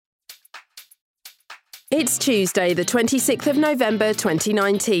It's Tuesday, the 26th of November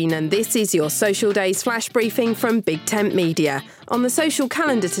 2019, and this is your Social Days flash briefing from Big Tent Media. On the social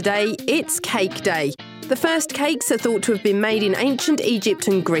calendar today, it's Cake Day. The first cakes are thought to have been made in ancient Egypt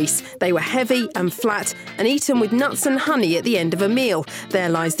and Greece. They were heavy and flat and eaten with nuts and honey at the end of a meal. There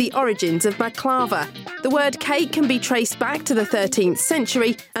lies the origins of baklava. The word cake can be traced back to the 13th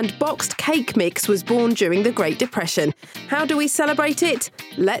century, and boxed cake mix was born during the Great Depression. How do we celebrate it?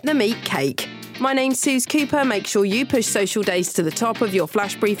 Let them eat cake. My name's Suze Cooper. Make sure you push Social Days to the top of your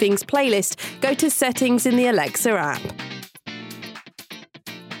Flash Briefings playlist. Go to Settings in the Alexa app.